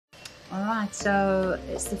All right, so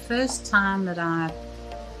it's the first time that I've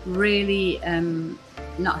really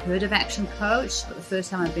not heard of Action Coach, but the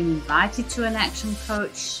first time I've been invited to an Action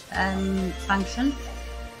Coach function.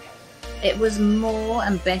 It was more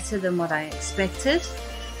and better than what I expected,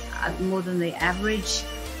 more than the average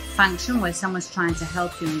function where someone's trying to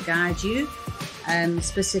help you and guide you,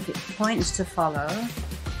 specific points to follow.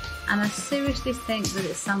 And I seriously think that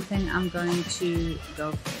it's something I'm going to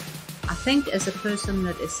go for. I think as a person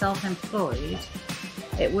that is self-employed,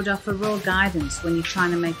 it would offer raw guidance when you're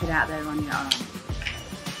trying to make it out there on your own.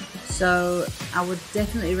 So I would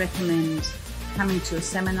definitely recommend coming to a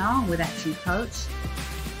seminar with Action Coach,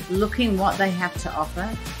 looking what they have to offer,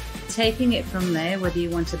 taking it from there, whether you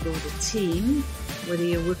want to build a team, whether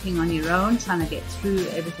you're working on your own, trying to get through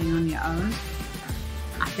everything on your own.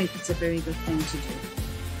 I think it's a very good thing to do.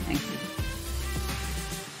 Thank you.